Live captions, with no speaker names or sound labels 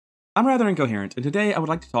I'm rather incoherent, and today I would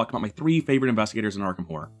like to talk about my 3 favorite investigators in Arkham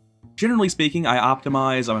Horror. Generally speaking, I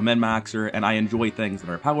optimize, I'm a min-maxer, and I enjoy things that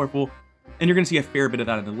are powerful, and you're going to see a fair bit of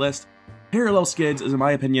that in the list. Parallel Skids is, in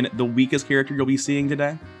my opinion, the weakest character you'll be seeing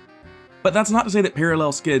today. But that's not to say that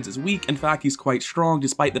Parallel Skids is weak. In fact, he's quite strong,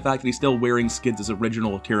 despite the fact that he's still wearing Skids'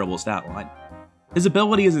 original terrible stat line. His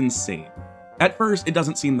ability is insane. At first, it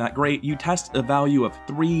doesn't seem that great. You test a value of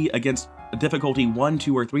 3 against a difficulty 1,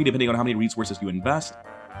 2, or 3, depending on how many resources you invest.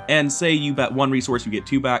 And say you bet 1 resource, you get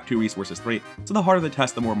 2 back, 2 resources, 3. So the harder the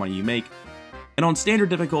test, the more money you make. And on standard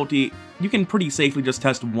difficulty, you can pretty safely just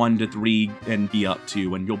test 1 to 3 and be up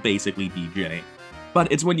 2, and you'll basically be Jenny.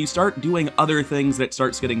 But it's when you start doing other things that it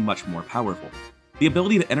starts getting much more powerful. The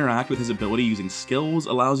ability to interact with his ability using skills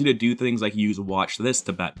allows you to do things like use Watch This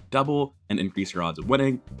to bet double and increase your odds of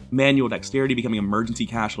winning, manual dexterity becoming emergency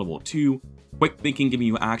cash level 2, quick thinking giving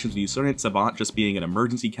you actions with Usernit, Savant just being an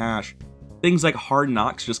emergency cash, things like Hard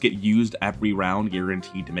Knocks just get used every round,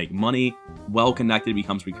 guaranteed to make money, Well Connected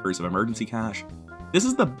becomes recursive emergency cash. This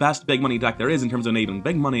is the best big money deck there is in terms of enabling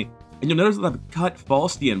big money, and you'll notice that I've cut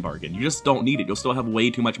Falstian Bargain. You just don't need it, you'll still have way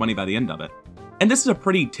too much money by the end of it. And this is a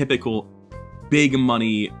pretty typical big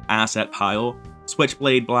money asset pile.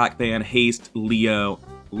 Switchblade, Black Band, Haste, Leo,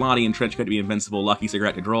 Lonnie and Trenchcoat to be invincible, Lucky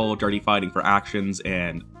Cigarette to draw, Dirty Fighting for actions,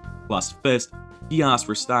 and plus Fist, Kiosk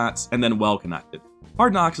for stats, and then Well Connected.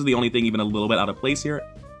 Hard Knocks is the only thing even a little bit out of place here.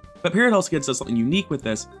 But Parallel Skids does something unique with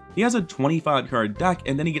this. He has a 25 card deck,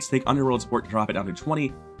 and then he gets to take Underworld support to drop it down to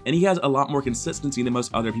 20, and he has a lot more consistency than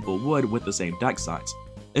most other people would with the same deck size.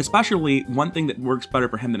 Especially, one thing that works better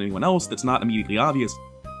for him than anyone else that's not immediately obvious,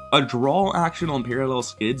 a draw action on Parallel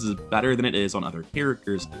Skids is better than it is on other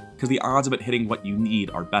characters, because the odds of it hitting what you need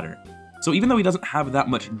are better. So even though he doesn't have that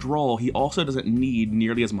much draw, he also doesn't need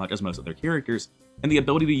nearly as much as most other characters, and the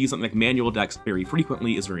ability to use something like manual decks very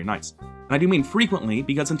frequently is very nice. And I do mean frequently,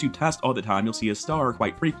 because since you test all the time, you'll see a star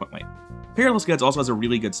quite frequently. Parallel Skids also has a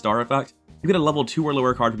really good star effect. You get a level 2 or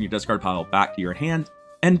lower card from your discard pile back to your hand,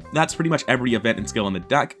 and that's pretty much every event and skill in the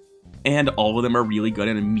deck, and all of them are really good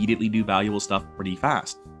and immediately do valuable stuff pretty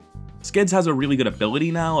fast. Skids has a really good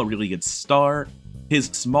ability now, a really good star. His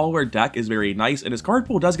smaller deck is very nice, and his card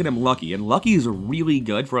pool does get him Lucky, and Lucky is really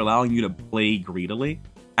good for allowing you to play greedily.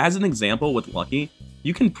 As an example with Lucky,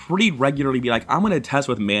 you can pretty regularly be like, I'm going to test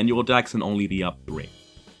with manual decks and only be up 3.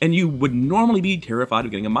 And you would normally be terrified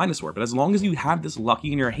of getting a -4, but as long as you have this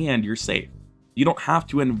Lucky in your hand, you're safe. You don't have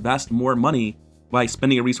to invest more money by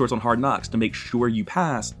spending a resource on Hard Knocks to make sure you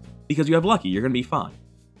pass, because you have Lucky, you're going to be fine.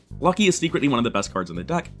 Lucky is secretly one of the best cards in the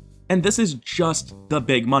deck, and this is just the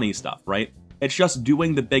big money stuff, right? It's just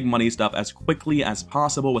doing the big money stuff as quickly as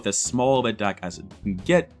possible with as small of a deck as it can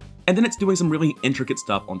get, and then it's doing some really intricate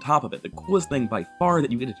stuff on top of it. The coolest thing by far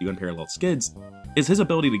that you get to do in Parallel Skids is his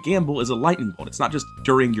ability to gamble is a lightning bolt. It's not just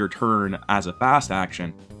during your turn as a fast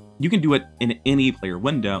action. You can do it in any player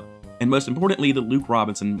window, and most importantly, the Luke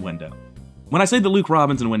Robinson window. When I say the Luke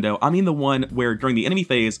Robinson window, I mean the one where during the enemy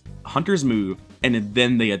phase, hunters move, and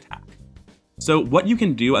then they attack. So what you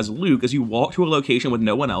can do as Luke is you walk to a location with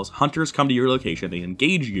no one else, hunters come to your location, they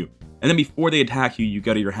engage you, and then before they attack you, you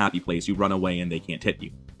go to your happy place, you run away, and they can't hit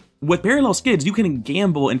you. With Parallel Skids, you can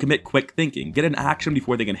gamble and commit quick thinking, get an action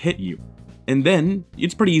before they can hit you. And then,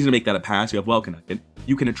 it's pretty easy to make that a pass, you have Well Connected.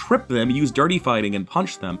 You can trip them, use Dirty Fighting, and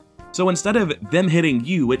punch them. So instead of them hitting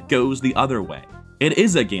you, it goes the other way. It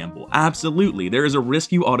is a gamble, absolutely. There is a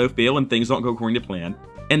risk you auto-fail and things don't go according to plan,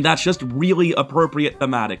 and that's just really appropriate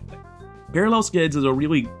thematically. Parallel Skids is a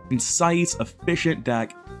really concise, efficient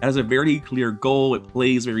deck. It has a very clear goal, it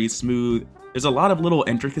plays very smooth. There's a lot of little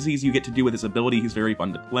intricacies you get to do with his ability, he's very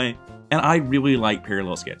fun to play, and I really like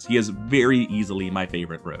Parallel Skids. He is very easily my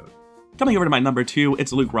favorite rogue. Coming over to my number 2,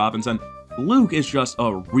 it's Luke Robinson. Luke is just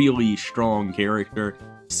a really strong character.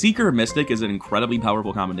 Seeker Mystic is an incredibly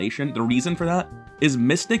powerful combination. The reason for that is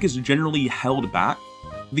Mystic is generally held back.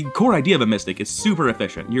 The core idea of a Mystic is super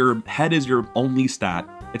efficient. Your head is your only stat.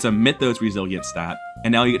 It's a Mythos resilient stat,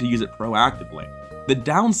 and now you get to use it proactively. The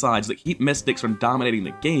downsides that keep Mystics from dominating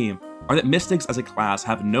the game are that Mystics as a class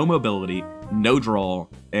have no mobility, no draw,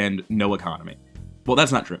 and no economy. Well,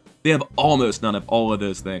 that's not true. They have almost none of all of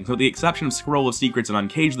those things. With the exception of Scroll of Secrets and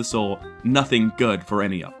Uncage the Soul, nothing good for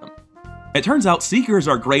any of them. It turns out Seekers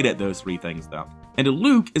are great at those 3 things though, and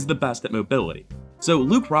Luke is the best at mobility. So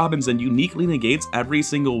Luke Robinson uniquely negates every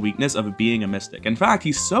single weakness of being a Mystic. In fact,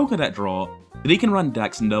 he's so good at draw that he can run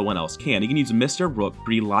decks no one else can. He can use Mr. Rook to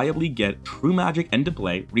reliably get True Magic into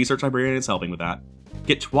play, Research Librarian is helping with that,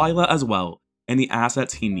 get Twyla as well, and the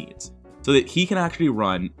assets he needs, so that he can actually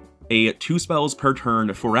run a 2 spells per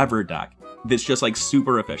turn forever deck that's just like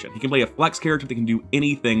super efficient. He can play a flex character that can do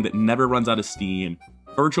anything, that never runs out of steam,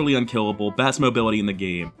 virtually unkillable, best mobility in the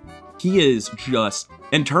game. He is just,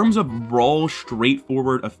 in terms of raw,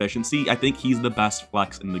 straightforward efficiency, I think he's the best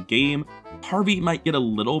flex in the game. Harvey might get a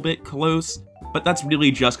little bit close, but that's really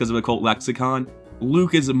just because of Occult Lexicon.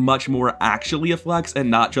 Luke is much more actually a flex and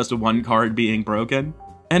not just a one card being broken.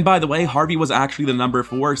 And by the way, Harvey was actually the number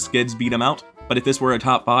 4, Skids beat him out, but if this were a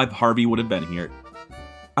top 5, Harvey would have been here.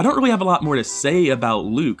 I don't really have a lot more to say about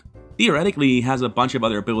Luke. Theoretically, he has a bunch of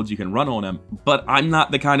other builds you can run on him, but I'm not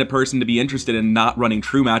the kind of person to be interested in not running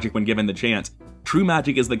True Magic when given the chance. True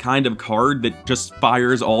Magic is the kind of card that just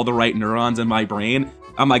fires all the right neurons in my brain.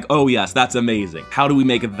 I'm like, oh yes, that's amazing. How do we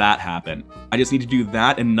make that happen? I just need to do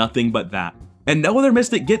that and nothing but that. And no other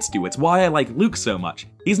Mystic gets to. It's why I like Luke so much.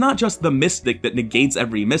 He's not just the Mystic that negates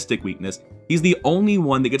every Mystic weakness, he's the only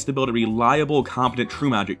one that gets to build a reliable, competent True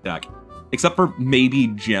Magic deck. Except for maybe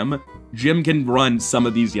Jim. Jim can run some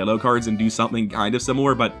of these yellow cards and do something kind of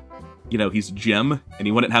similar, but, you know, he's Jim, and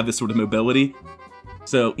he wouldn't have this sort of mobility.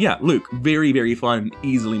 So yeah, Luke, very, very fun,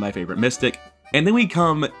 easily my favorite Mystic. And then we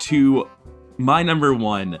come to my number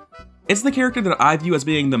 1. It's the character that I view as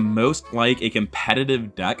being the most like a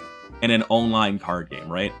competitive deck in an online card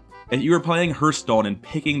game, right? If you were playing Hearthstone and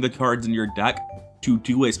picking the cards in your deck to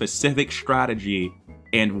do a specific strategy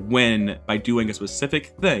and win by doing a specific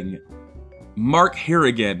thing, Mark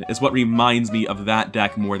Harrigan is what reminds me of that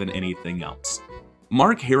deck more than anything else.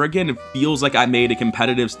 Mark Harrigan feels like I made a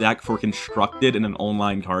competitive deck for Constructed in an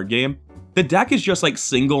online card game. The deck is just like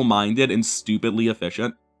single-minded and stupidly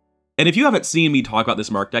efficient. And if you haven't seen me talk about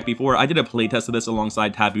this Mark deck before, I did a playtest of this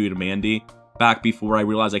alongside Tabooed Mandy back before I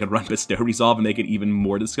realized I could run Bestow Resolve and make it even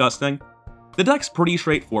more disgusting. The deck's pretty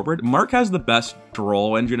straightforward. Mark has the best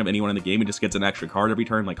draw engine of anyone in the game. He just gets an extra card every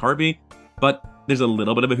turn like Harvey, but there's a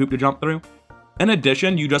little bit of a hoop to jump through. In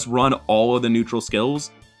addition, you just run all of the neutral skills.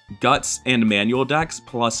 Guts and manual decks,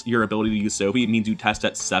 plus your ability to use Sophie, means you test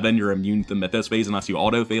at 7, you're immune to the Mythos phase unless you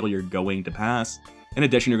auto-fail, you're going to pass. In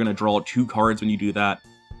addition, you're going to draw 2 cards when you do that.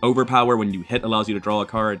 Overpower, when you hit, allows you to draw a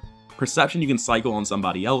card. Perception, you can cycle on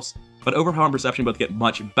somebody else, but Overpower and Perception both get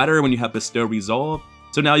much better when you have Bestow Resolve.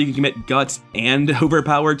 So now you can commit Guts and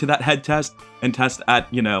Overpower to that head test, and test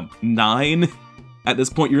at, 9. At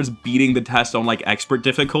this point, you're just beating the test on, like, expert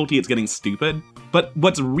difficulty. It's getting stupid. But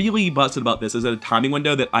what's really busted about this is a timing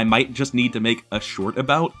window that I might just need to make a short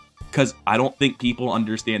about, because I don't think people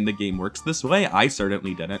understand the game works this way. I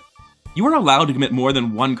certainly didn't. You are allowed to commit more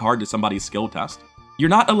than 1 card to somebody's skill test. You're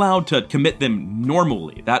not allowed to commit them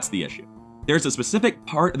normally. That's the issue. There's a specific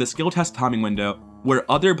part of the skill test timing window where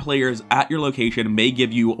other players at your location may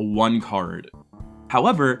give you 1 card.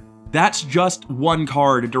 However, that's just 1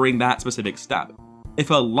 card during that specific step. If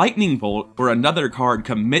a Lightning Bolt or another card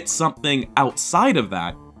commits something outside of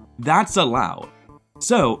that, that's allowed.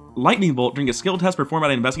 So, Lightning Bolt during a skill test performed by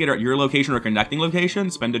an investigator at your location or connecting location,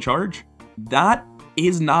 spend a charge? That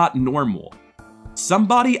is not normal.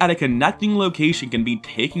 Somebody at a connecting location can be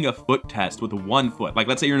taking a foot test with 1 foot. Like,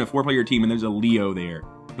 let's say you're in a 4-player team and there's a Leo there.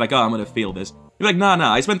 Like, oh, I'm gonna fail this. You're like,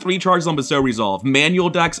 nah, I spent 3 charges on Bestow Resolve. Manual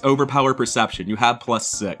decks, Overpower, Perception. You have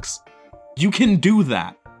 +6. You can do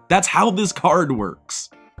that. That's how this card works.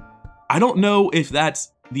 I don't know if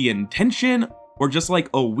that's the intention or just like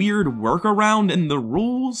a weird workaround in the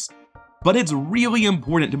rules, but it's really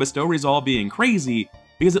important to Bestow Resolve being crazy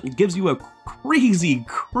because it gives you a crazy,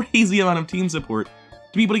 crazy amount of team support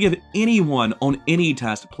to be able to give anyone on any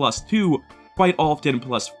test +2, quite often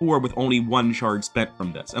 +4 with only 1 charge spent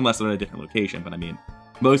from this, unless they're at a different location, but I mean,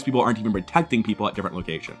 most people aren't even protecting people at different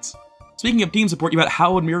locations. Speaking of team support, you got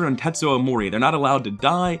Howard Mirror and Tetsuo Omori. They're not allowed to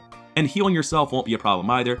die, and healing yourself won't be a problem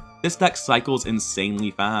either. This deck cycles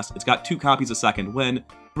insanely fast. It's got 2 copies of Second Wind,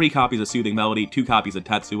 3 copies of Soothing Melody, 2 copies of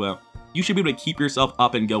Tetsuo. You should be able to keep yourself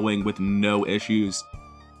up and going with no issues.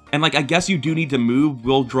 And like, I guess you do need to move.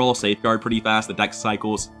 We'll draw Safeguard pretty fast. The deck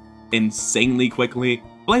cycles insanely quickly.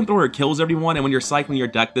 Flamethrower kills everyone, and when you're cycling your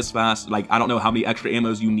deck this fast, like, I don't know how many extra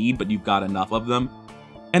ammos you need, but you've got enough of them.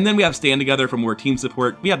 And then we have Stand Together for more team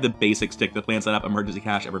support. We have the basic stick to plan setup, Emergency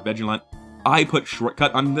Cache, Ever Vigilant. I put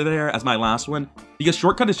Shortcut under there as my last one, because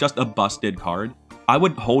Shortcut is just a busted card. I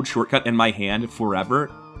would hold Shortcut in my hand forever,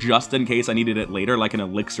 just in case I needed it later, like an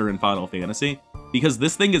Elixir in Final Fantasy, because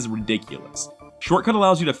this thing is ridiculous. Shortcut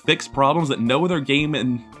allows you to fix problems that no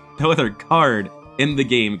other card in the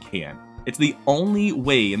game can. It's the only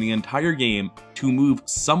way in the entire game to move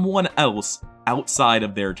someone else outside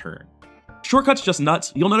of their turn. Shortcut's just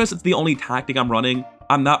nuts. You'll notice it's the only tactic I'm running.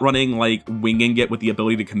 I'm not running like winging it with the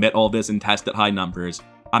ability to commit all this and test at high numbers.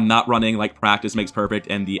 I'm not running like practice makes perfect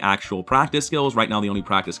and the actual practice skills. Right now the only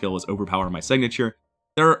practice skill is Overpower my signature.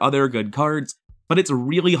 There are other good cards, but it's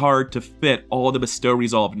really hard to fit all the Bestow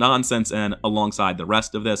Resolve nonsense in alongside the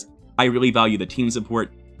rest of this. I really value the team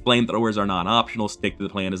support. Flamethrowers are non-optional, stick to the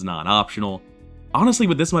plan is non-optional. Honestly,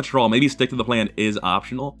 with this much draw, maybe stick to the plan is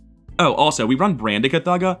optional. Oh, also, we run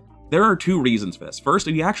Brandicathaga. There are 2 reasons for this. First,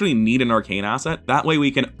 we actually need an Arcane asset. That way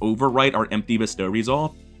we can overwrite our empty Bestow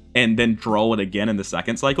Resolve and then draw it again in the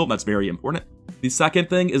second cycle. That's very important. The second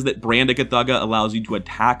thing is that Brandicathaga allows you to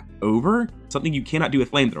attack over, something you cannot do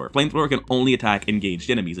with Flamethrower. Flamethrower can only attack engaged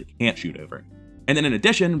enemies, it can't shoot over. And then in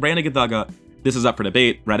addition, Brandicathaga, this is up for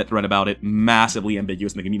debate, Reddit thread about it, massively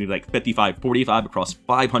ambiguous in the community, like 55-45 across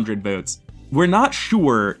 500 votes. We're not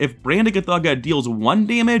sure if Brandicathaga deals 1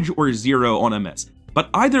 damage or 0 on a miss, but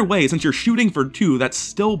either way, since you're shooting for 2, that's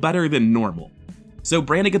still better than normal. So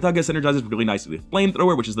Brandicathaga synergizes really nicely with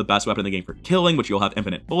Flamethrower, which is the best weapon in the game for killing, which you'll have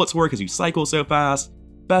infinite bullets for because you cycle so fast.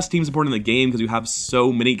 Best team support in the game because you have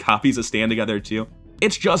so many copies of Stand Together too.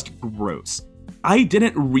 It's just gross. I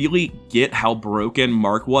didn't really get how broken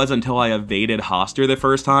Mark was until I evaded Hoster the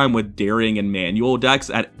first time with Daring and Manual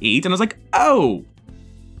decks at 8, and I was like, oh,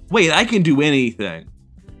 wait, I can do anything.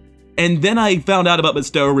 And then I found out about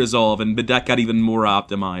Bestow Resolve and the deck got even more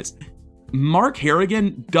optimized. Mark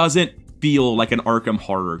Harrigan doesn't feel like an Arkham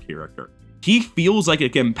Horror character. He feels like a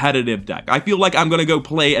competitive deck. I feel like I'm gonna go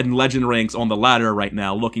play in Legend ranks on the ladder right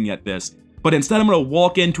now looking at this, but instead I'm gonna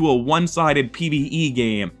walk into a one-sided PvE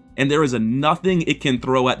game and there is nothing it can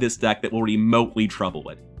throw at this deck that will remotely trouble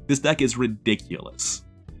it. This deck is ridiculous.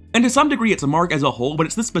 And to some degree it's a Mark as a whole, but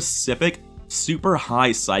it's the specific super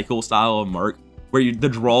high cycle style of Mark where the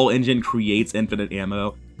draw engine creates infinite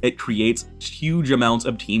ammo, it creates huge amounts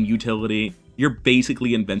of team utility, you're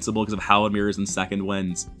basically invincible because of how it mirrors in second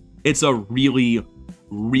wins. It's a really,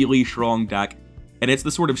 really strong deck, and it's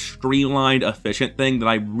the sort of streamlined, efficient thing that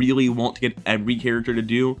I really want to get every character to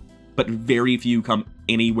do, but very few come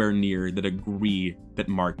anywhere near the degree that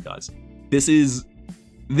Mark does.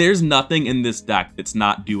 There's nothing in this deck that's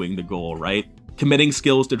not doing the goal, right? Committing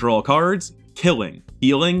skills to draw cards, killing,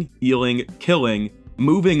 healing, healing, killing,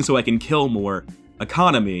 moving so I can kill more,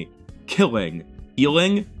 economy, killing,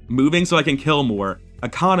 healing, moving so I can kill more,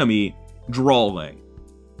 economy, drawing.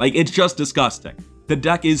 Like, it's just disgusting. The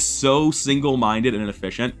deck is so single-minded and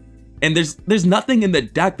efficient, and there's nothing in the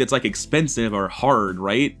deck that's like expensive or hard,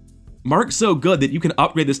 right? Mark's so good that you can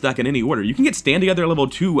upgrade this deck in any order. You can get Stand Together level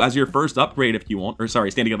 2 as your first upgrade if you want, or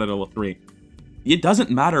sorry, Stand Together level 3. It doesn't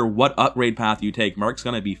matter what upgrade path you take, Mark's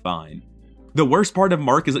gonna be fine. The worst part of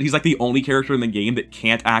Mark is that he's like the only character in the game that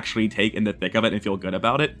can't actually take In the Thick of It and feel good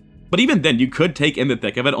about it. But even then, you could take In the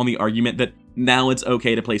Thick of It on the argument that now it's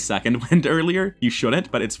okay to play Second Wind earlier. You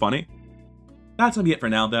shouldn't, but it's funny. That's gonna be it for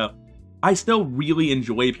now, though. I still really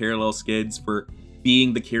enjoy Parallel Skids for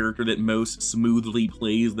being the character that most smoothly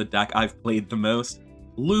plays the deck I've played the most.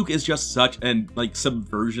 Luke is just such an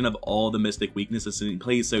subversion of all the Mystic weaknesses, and he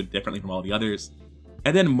plays so differently from all the others.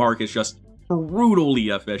 And then Mark is just brutally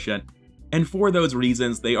efficient, and for those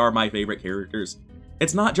reasons, they are my favorite characters.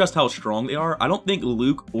 It's not just how strong they are. I don't think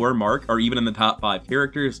Luke or Mark are even in the top 5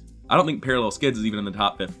 characters. I don't think Parallel Skids is even in the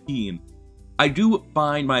top 15. I do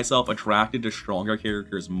find myself attracted to stronger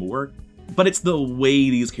characters more, but it's the way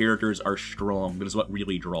these characters are strong that is what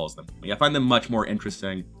really draws them to me. I find them much more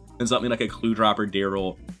interesting than something like a Clue Dropper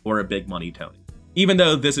Daryl or a Big Money Tony. Even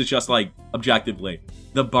though this is just, like, objectively,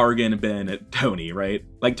 the bargain bin at Tony, right?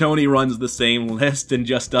 Like, Tony runs the same list and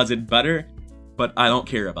just does it better, but I don't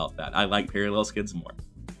care about that. I like Parallel Skids more.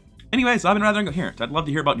 Anyways, I've been rather incoherent. I'd love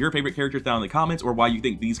to hear about your favorite characters down in the comments or why you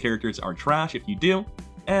think these characters are trash if you do,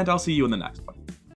 and I'll see you in the next one.